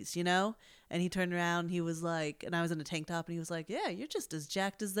ladies, And he turned around and he was like, and I was in a tank top and he was like, yeah, you're just as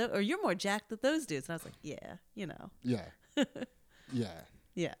jacked as those, or you're more jacked than those dudes. And I was like, yeah, Yeah. Yeah.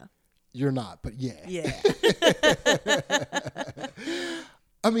 Yeah. You're not, but yeah. Yeah.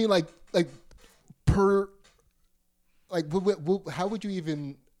 I mean, how would you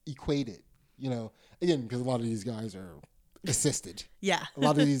even equate it? Again, because a lot of these guys are assisted. Yeah. A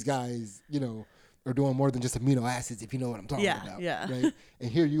lot of these guys, are doing more than just amino acids, if you know what I'm talking about. Yeah. Right? And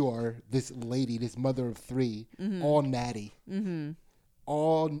here you are, this lady, this mother of three, all natty. Mm-hmm.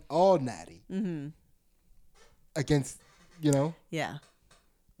 All natty. Mm-hmm. Against, Yeah.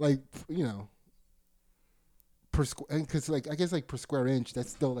 Like, per square, because I guess per square inch,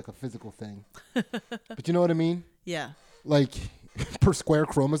 that's still like a physical thing. But you know what I mean? Yeah. Like... per square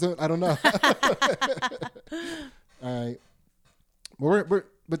chromosome, I don't know. All right,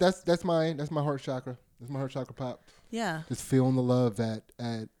 but that's my heart chakra. That's my heart chakra pop. Yeah, just feeling the love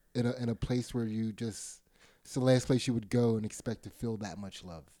in a place where it's the last place you would go and expect to feel that much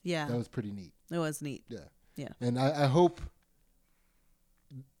love. Yeah, that was pretty neat. It was neat. Yeah, and I hope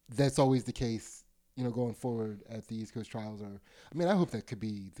that's always the case. Going forward at the East Coast Trials, I hope that could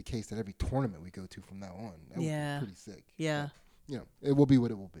be the case at every tournament we go to from now on. That would be pretty sick. Yeah. But, it will be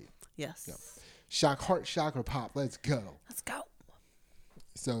what it will be. Yes. Heart chakra pop. Let's go. Let's go.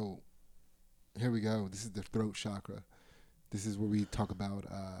 So, here we go. This is the throat chakra. This is where we talk about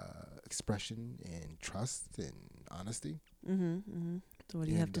expression and trust and honesty. Mm-hmm. Mm-hmm. So, what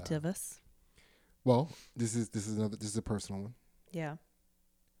do you have to tell us? Well, this is a personal one. Yeah.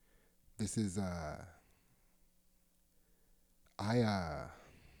 This is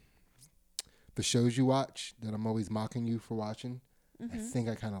the shows you watch that I'm always mocking you for watching. Mm-hmm. I think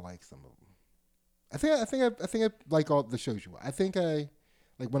I kind of like some of them. I think I like all the shows you watch. I think I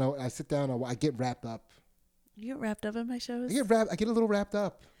like when I sit down. I get wrapped up. You get wrapped up in my shows? I get a little wrapped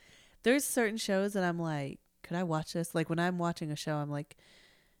up. There's certain shows that I'm like, could I watch this? Like when I'm watching a show, I'm like,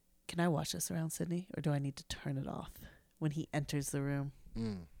 can I watch this around Sydney, or do I need to turn it off when he enters the room?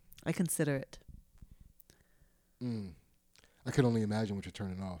 I consider it. I could only imagine what you're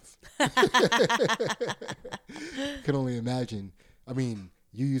turning off. Could only imagine. I mean,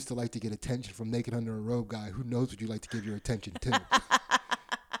 you used to like to get attention from naked under a robe guy. Who knows what you like to give your attention to?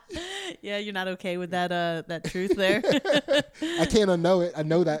 Yeah, you're not okay with that truth there. I can't unknow it. I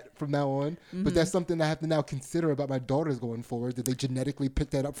know that from now on. Mm-hmm. But that's something I have to now consider about my daughters going forward. Did they genetically pick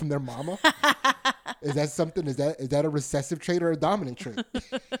that up from their mama? Is that something? Is that a recessive trait or a dominant trait?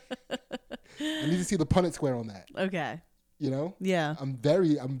 I need to see the Punnett square on that. Okay. You know? Yeah. I'm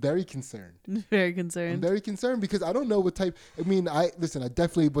very concerned. Very concerned. I'm very concerned because I don't know what type. I mean, I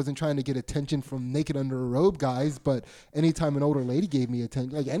definitely wasn't trying to get attention from naked under a robe guys, but anytime an older lady gave me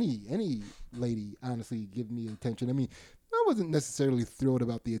attention, like any lady, honestly, give me attention. I mean, I wasn't necessarily thrilled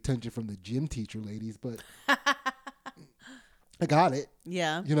about the attention from the gym teacher ladies, but I got it.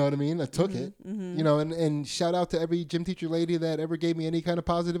 Yeah. You know what I mean? I took it. Mm-hmm. You know, and shout out to every gym teacher lady that ever gave me any kind of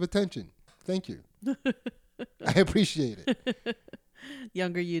positive attention. Thank you. I appreciate it.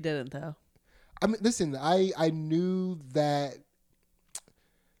 Younger you didn't, though. I mean, listen, I knew that.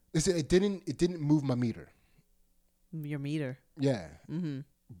 Listen, it didn't move my meter. Your meter. Yeah. Mm-hmm.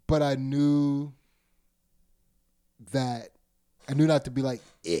 But I knew not to be like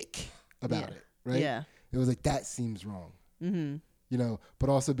ick about it, right? Yeah. It was like, that seems wrong. Mm-hmm. You know, but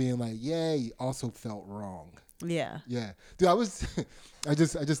also being like, yeah, you also felt wrong. Yeah. Yeah. Dude, I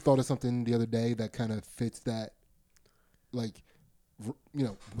just thought of something the other day that kind of fits that, like, you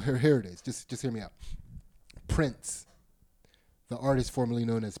know, here it is. Just hear me out. Prince, the artist formerly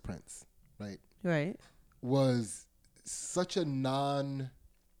known as Prince, right? Right. Was such a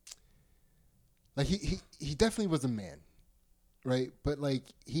like he definitely was a man, right? But like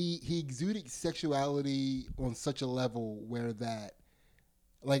he exuded sexuality on such a level where that,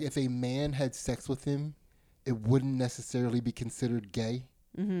 like, if a man had sex with him, it wouldn't necessarily be considered gay.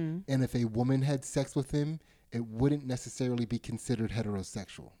 Mm-hmm. And if a woman had sex with him, it wouldn't necessarily be considered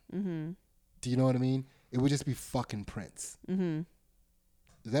heterosexual. Mm-hmm. Do you know what I mean? It would just be fucking Prince. Mm-hmm.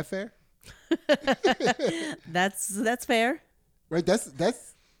 Is that fair? That's fair. Right?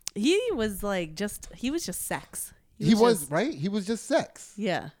 That's he was just sex. He was right? He was just sex.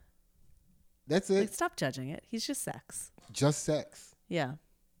 Yeah. That's it. Like, stop judging it. He's just sex. Just sex. Yeah.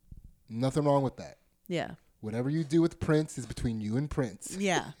 Nothing wrong with that. Yeah. Whatever you do with Prince is between you and Prince.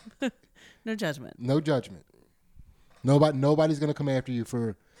 Yeah. No judgment. No judgment. Nobody's gonna come after you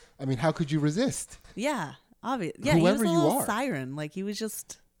for. I mean, how could you resist? Yeah, obvious. Yeah, whoever he was a you little are. Siren. Like he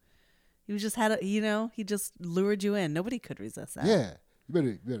just he just lured you in. Nobody could resist that. Yeah,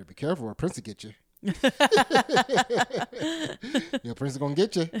 you better be careful, or Prince will get you. Prince is gonna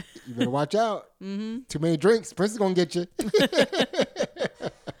get you. You better watch out. Mm-hmm. Too many drinks, Prince is gonna get you.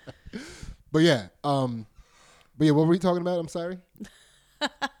 But yeah, what were we talking about? I'm sorry.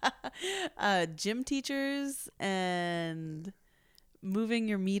 Gym teachers and moving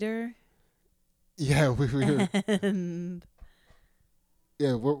your meter. Yeah, we were.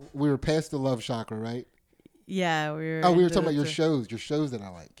 Yeah, we were past the love chakra, right? Yeah, we were. Oh, we were talking about your shows that I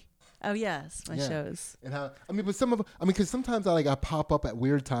like. Oh yes, my shows. And how? I mean, but because sometimes I pop up at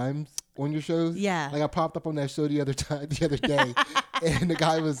weird times on your shows. Yeah. Like I popped up on that show the other day, and the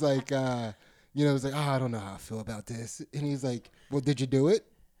guy was like, was like, I don't know how I feel about this, and he's like, well, did you do it?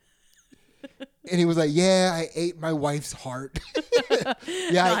 And he was like, yeah, I ate my wife's heart.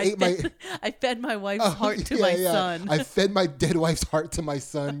 I fed my wife's heart to my son. I fed my dead wife's heart to my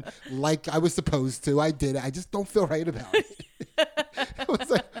son like I was supposed to. I did it. I just don't feel right about it. I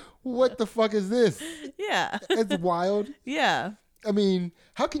was like, what the fuck is this? Yeah. It's wild. Yeah. I mean,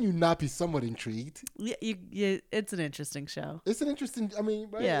 how can you not be somewhat intrigued? Yeah, it's an interesting show. It's an interesting, I mean,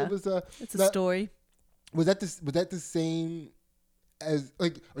 right? Yeah. It's a story. Was that the same as,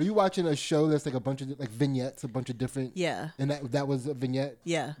 like, are you watching a show that's like a bunch of like vignettes, a bunch of different? Yeah. And that was a vignette?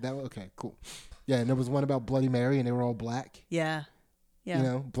 Yeah. Okay, cool. Yeah, and there was one about Bloody Mary and they were all black. Yeah. Yeah. You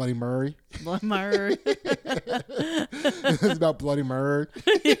know, Bloody Murray. Bloody Murray. It was about Bloody Murray.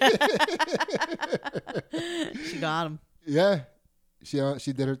 She got him. Yeah. She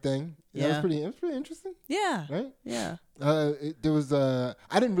did her thing. Yeah. It was pretty interesting. Yeah. Right? Yeah. There was I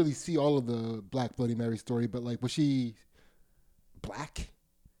didn't really see all of the Black Bloody Mary story, but like, was she black?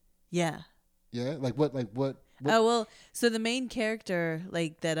 Yeah. Yeah. Like what? Oh, well, so the main character,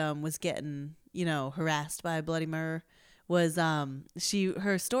 like, that was getting, harassed by Bloody Murray was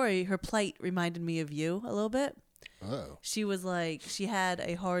her plight reminded me of you a little bit. Oh. She was like, she had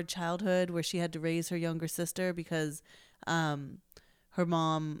a hard childhood where she had to raise her younger sister because her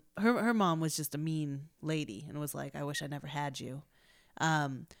mom was just a mean lady and was like, I wish I never had you.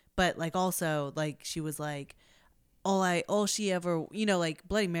 But like, also, like, she was like, all she ever, like,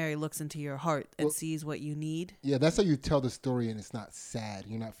 Bloody Mary looks into your heart and sees what you need. Yeah, that's how you tell the story and it's not sad.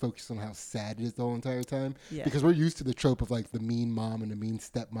 You're not focused on how sad it is the whole entire time. Yeah. Because we're used to the trope of like the mean mom and the mean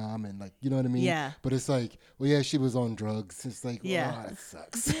stepmom and, like, you know what I mean? Yeah. But it's like, well, yeah, she was on drugs. It's like, yeah, that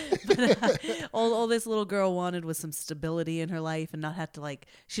sucks. But, all this little girl wanted was some stability in her life and not have to, like,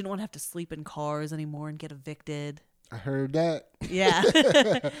 she didn't want to have to sleep in cars anymore and get evicted. I heard that. Yeah.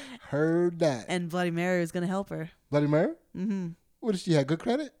 Heard that. And Bloody Mary was going to help her. Bloody Mary? Mm-hmm. What did she have? Good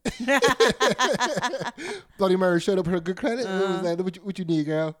credit? Bloody Mary showed up her good credit. What was that? What you need,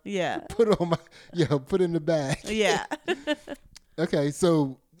 girl? Yeah. Put it on my, put it in the bag. Yeah. Okay,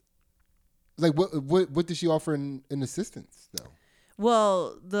 so like what did she offer in assistance though?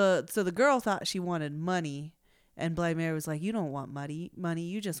 Well, the girl thought she wanted money, and Bloody Mary was like, "You don't want money.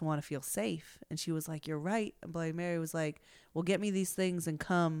 You just want to feel safe." And she was like, "You're right." And Bloody Mary was like, "Well, get me these things and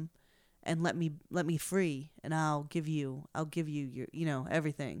come and let me free, and I'll give you your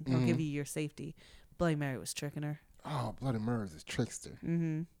everything. I'll give you your safety." Bloody Mary was tricking her. Oh, Bloody Mary is a trickster.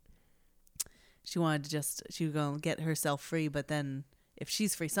 Mm-hmm. She wanted to she was going to get herself free, but then if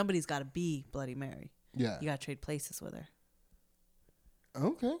she's free, somebody's got to be Bloody Mary. Yeah. You got to trade places with her.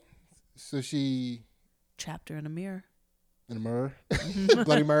 Okay. So she... Trapped her in a mirror. In a mirror?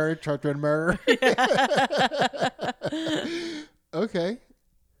 Bloody Mary, trapped her in a mirror? Okay.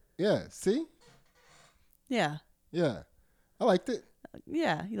 Yeah. See? Yeah. Yeah. I liked it.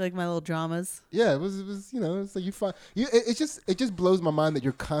 Yeah, you like my little dramas. Yeah, it was it's like you find it just blows my mind that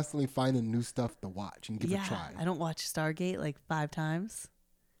you're constantly finding new stuff to watch and give a try. I don't watch Stargate like 5 times.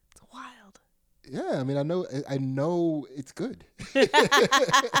 It's wild. Yeah, I mean, I know it's good. You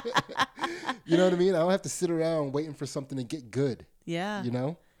know what I mean? I don't have to sit around waiting for something to get good. Yeah. You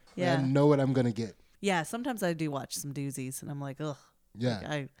know? Yeah. And I know what I'm gonna get. Yeah, sometimes I do watch some doozies and I'm like, ugh. Yeah. Like,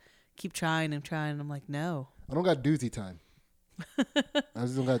 I keep trying and trying and I'm like, no. I don't got doozy time.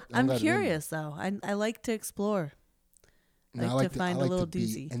 I'm curious though. I like to explore. I like to find a little be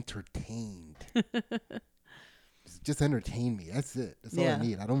doozy. entertained. Just entertain me. That's it. That's all Yeah. I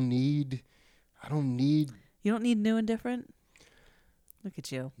need. I don't need. You don't need new and different? Look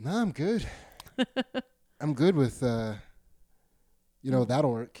at you. No, I'm good. I'm good with that'll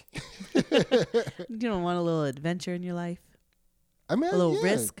work. You don't want a little adventure in your life? I mean, A little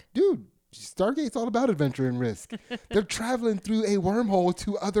risk? Dude. Stargate's all about adventure and risk. They're traveling through a wormhole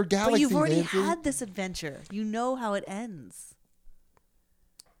to other galaxies. But you've already Nancy. had this adventure. You know how it ends.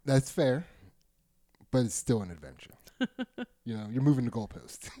 That's fair, but it's still an adventure. You're moving the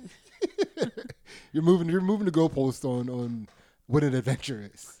goalpost. You're moving the goalpost on what an adventure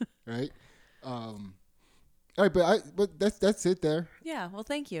is, right? All right, but that's it there. Yeah. Well,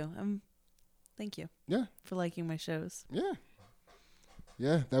 thank you. Thank you. Yeah. For liking my shows. Yeah.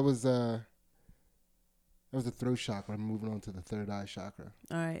 Yeah, that was the throat chakra. I'm moving on to the third eye chakra.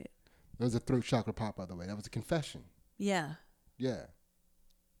 All right. That was a throat chakra pop, by the way. That was a confession. Yeah. Yeah.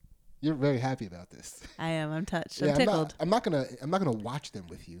 You're very happy about this. I am. I'm touched. I'm tickled. I'm not gonna watch them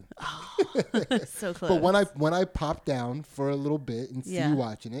with you. Oh, so close. But when I pop down for a little bit and see you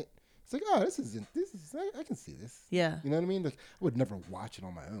watching it, it's like, oh, I can see this. Yeah. You know what I mean? Like, I would never watch it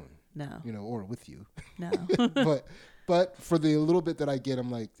on my own. No. Or with you. No. But for the little bit that I get, I'm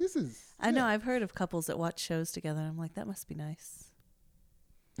like, this is. I know. I've heard of couples that watch shows together. And I'm like, that must be nice.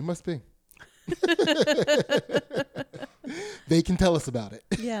 It must be. They can tell us about it.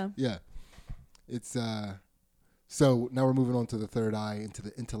 Yeah. Yeah. It's so now we're moving on to the third eye, into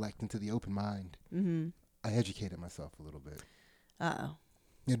the intellect, into the open mind. Mm-hmm. I educated myself a little bit. Uh-oh.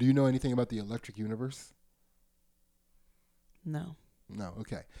 Yeah, do you know anything about the electric universe? No. No,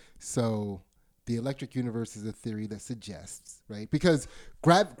 okay. So the electric universe is a theory that suggests, right? Because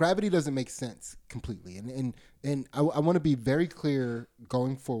gravity doesn't make sense completely. And I want to be very clear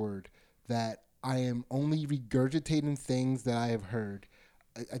going forward that I am only regurgitating things that I have heard.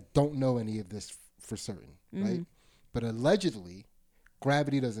 I don't know any of this for certain, right? But allegedly,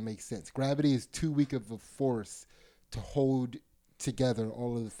 gravity doesn't make sense. Gravity is too weak of a force to hold together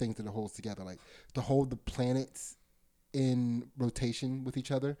all of the things that it holds together, like to hold the planets in rotation with each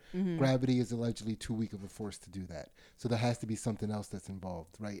other. Gravity is allegedly too weak of a force to do that. So there has to be something else that's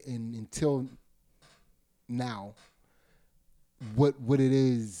involved, right? And until now, what it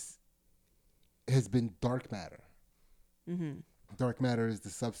is has been dark matter. Dark matter is the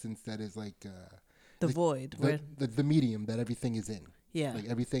substance that is like the void, the medium that everything is in. Yeah, like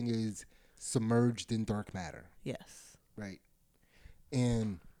everything is submerged in dark matter. Yes, right.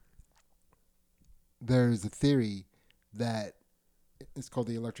 And there's a theory that it's called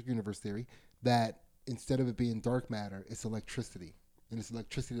the electric universe theory, that instead of it being dark matter, it's electricity, and it's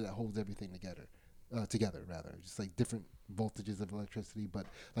electricity that holds everything together, just like different voltages of electricity, but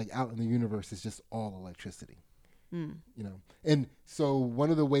like out in the universe, it's just all electricity. And so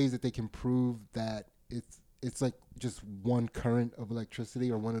one of the ways that they can prove that it's like just one current of electricity,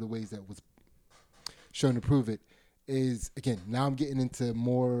 or one of the ways that was shown to prove it, is, again, now I'm getting into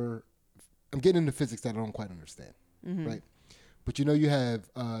physics that I don't quite understand, right? But you have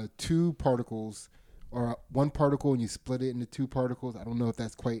two particles or one particle and you split it into two particles. I don't know if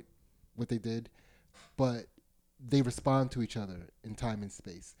that's quite what they did, but they respond to each other in time and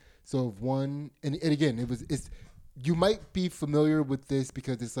space. So if one, and again, it's you might be familiar with this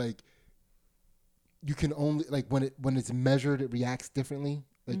because it's like you can only like when it's measured, it reacts differently.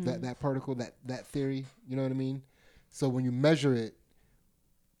 Like that particle, that theory, you know what I mean? So when you measure it,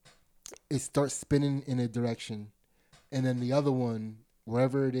 it starts spinning in a direction, and then the other one,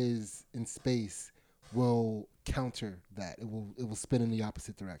 wherever it is in space, will counter that. It will spin in the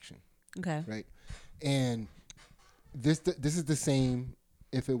opposite direction. Okay. Right. And this is the same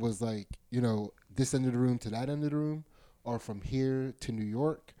if it was like, this end of the room to that end of the room, or from here to New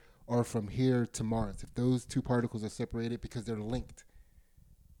York, or from here to Mars. If those two particles are separated because they're linked,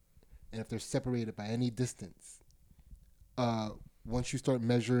 and if they're separated by any distance, once you start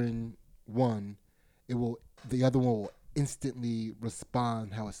measuring one, the other one will instantly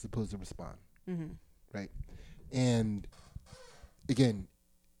respond how it's supposed to respond. Mm-hmm. Right. And again,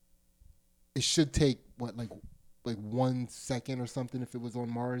 it should take like 1 second or something if it was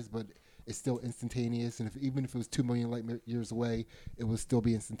on Mars, but it's still instantaneous. And even if it was 2 million light years away, it would still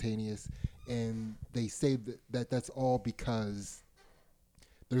be instantaneous. And they say that's all because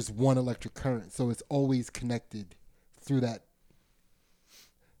there's one electric current, so it's always connected through that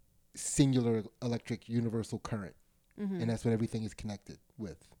singular electric universal current, and that's what everything is connected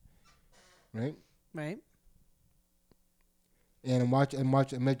with, right? Right. And I'm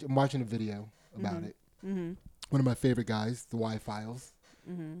watching a video about it. Mm-hmm. One of my favorite guys, the Y-Files.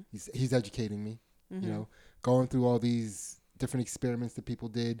 Mm-hmm. He's educating me. Going through all these different experiments that people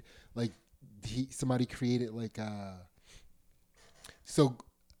did. Like somebody created so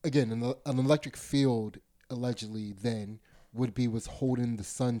again an electric field allegedly then was holding the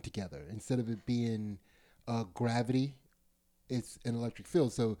sun together instead of it being gravity. It's an electric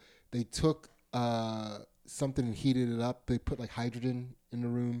field. So they took something and heated it up. They put like hydrogen in the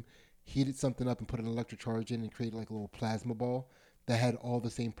room, heated something up and put an electric charge in and created like a little plasma ball that had all the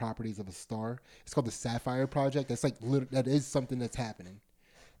same properties of a star. It's called the Sapphire Project. That's like that is something that's happening.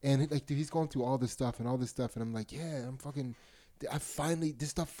 And like, dude, he's going through all this stuff, and I'm like, yeah, this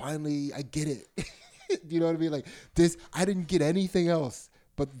stuff finally, I get it. You know what I mean? Like this, I didn't get anything else.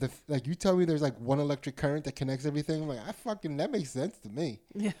 But you tell me there's like one electric current that connects everything. I'm like, that makes sense to me.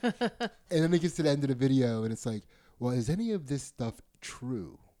 Yeah. And then it gets to the end of the video, and it's like, well, is any of this stuff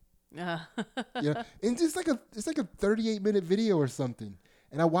true? And it's like a 38-minute video or something.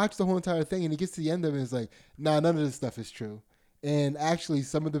 And I watched the whole entire thing, and it gets to the end of it, and it's like, nah, none of this stuff is true. And actually,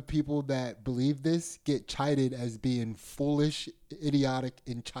 some of the people that believe this get chided as being foolish, idiotic,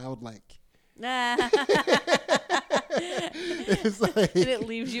 and childlike. It's like, and it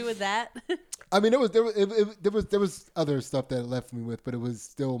leaves you with that. I mean, there was other stuff that it left me with, but it was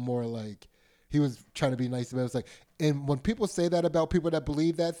still more like he was trying to be nice about it. It's like, and when people say that about people that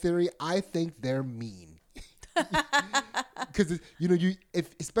believe that theory, I think they're mean. Because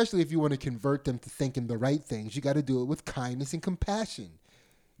especially if you want to convert them to thinking the right things, you got to do it with kindness and compassion.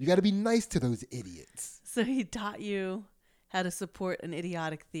 You got to be nice to those idiots. So he taught you how to support an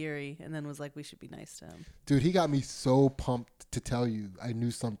idiotic theory, and then was like, we should be nice to him. Dude, he got me so pumped to tell you I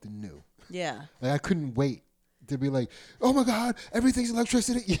knew something new. Yeah. Like I couldn't wait to be like, oh my God, everything's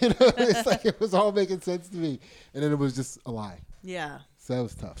electricity. It's like it was all making sense to me. And then it was just a lie. Yeah. So that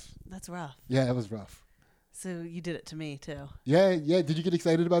was tough. That's rough. Yeah, it was rough. So you did it to me too. Yeah. Did you get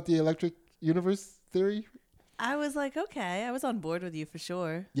excited about the electric universe theory? I was like, okay. I was on board with you for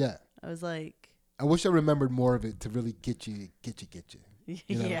sure. Yeah. I was like, I wish I remembered more of it to really get you.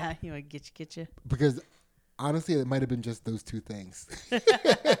 Yeah, you want to get you. Because honestly, it might have been just those two things.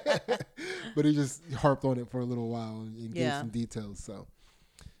 But he just harped on it for a little while and gave some details. So,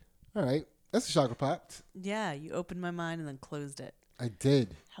 all right. That's a chakra popped. Yeah, you opened my mind and then closed it. I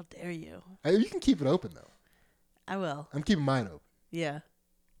did. How dare you? You can keep it open, though. I will. I'm keeping mine open. Yeah.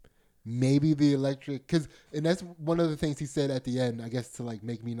 Maybe the electric, and that's one of the things he said at the end, I guess, to like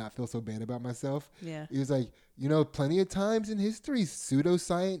make me not feel so bad about myself. Yeah. He was like, plenty of times in history,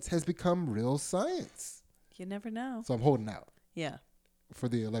 pseudoscience has become real science. You never know. So I'm holding out. Yeah. For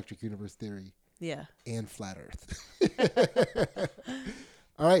the electric universe theory. Yeah. And flat earth.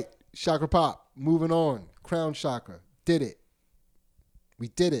 All right. Chakra pop. Moving on. Crown chakra. Did it. We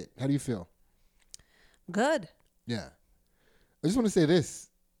did it. How do you feel? Good. Yeah. I just want to say this.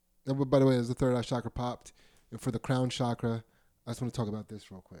 By the way, as the third eye chakra popped, and for the crown chakra, I just want to talk about this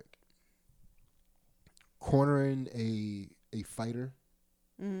real quick. Cornering a fighter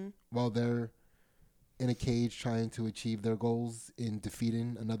while they're in a cage trying to achieve their goals in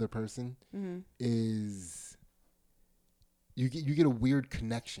defeating another person is you get a weird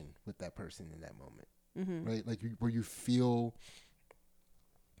connection with that person in that moment. right? Like where you feel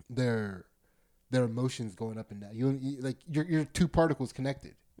their emotions going up and down. You like your two particles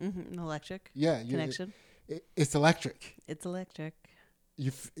connected. An electric connection. It's electric. It's electric.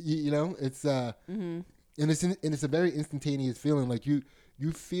 You know, it's and it's a very instantaneous feeling. Like you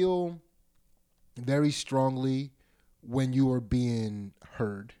feel very strongly when you are being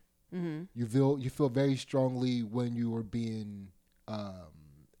heard. You feel very strongly when you are being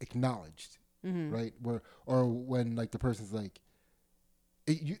acknowledged, right? Or when like the person's like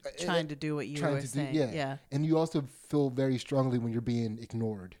trying to do what you were saying. Yeah. And you also feel very strongly when you're being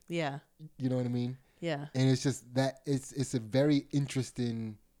ignored. Yeah. You know what I mean? Yeah. And it's just that it's a very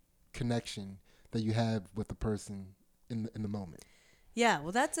interesting connection that you have with the person in the moment. Yeah.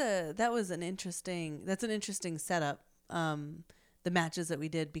 Well, that's an interesting setup. The matches that we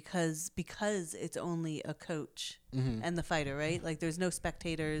did because it's only a coach and the fighter, right? Like there's no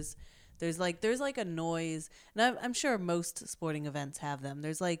spectators. There's like a noise, and I'm sure most sporting events have them.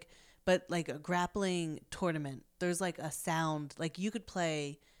 There's but like a grappling tournament, there's like a sound. Like you could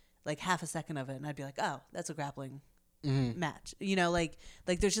play like half a second of it, and I'd be like, oh, that's a grappling match. You know, like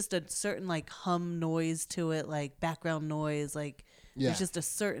there's just a certain like hum noise to it, like background noise. Like there's just a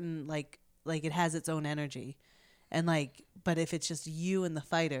certain like it has its own energy, and like. But if it's just you and the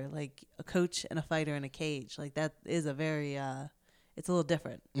fighter, like a coach and a fighter in a cage, like that is a very, it's a little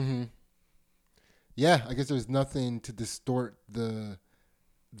different. Yeah, I guess there's nothing to distort the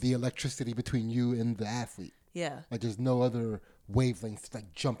electricity between you and the athlete. Yeah. Like there's no other wavelengths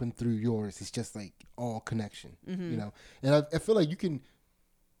like jumping through yours. It's just like all connection, you know? And I feel like you can,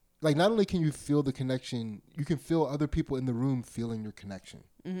 like not only can you feel the connection, you can feel other people in the room feeling your connection.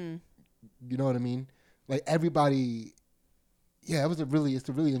 You know what I mean? Like everybody... Yeah, it's a really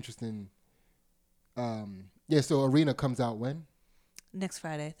interesting. So Arena comes out when? Next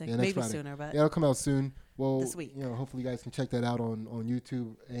Friday, I think. Maybe Friday. Sooner, but it'll come out soon. Well, this week. You know, hopefully you guys can check that out on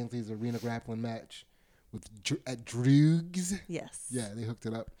YouTube. Ainsley's Arena grappling match at Droogs. Yes. Yeah, they hooked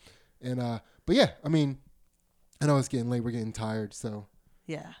it up, and but yeah, I mean, I know it's getting late. We're getting tired, so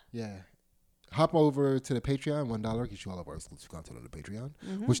yeah. Hop over to the Patreon. $1 gets you all of our exclusive content on the Patreon,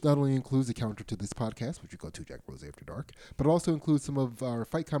 which not only includes the counter to this podcast, which you go to Jack Rose After Dark, but it also includes some of our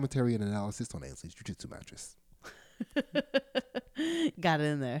fight commentary and analysis on Ainsley's Jiu-Jitsu mattress. Got it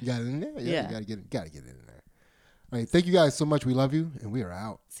in there. You got it in there? Yeah. You gotta get it in there. All right. Thank you guys so much. We love you, and we are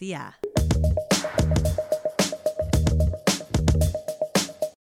out. See ya.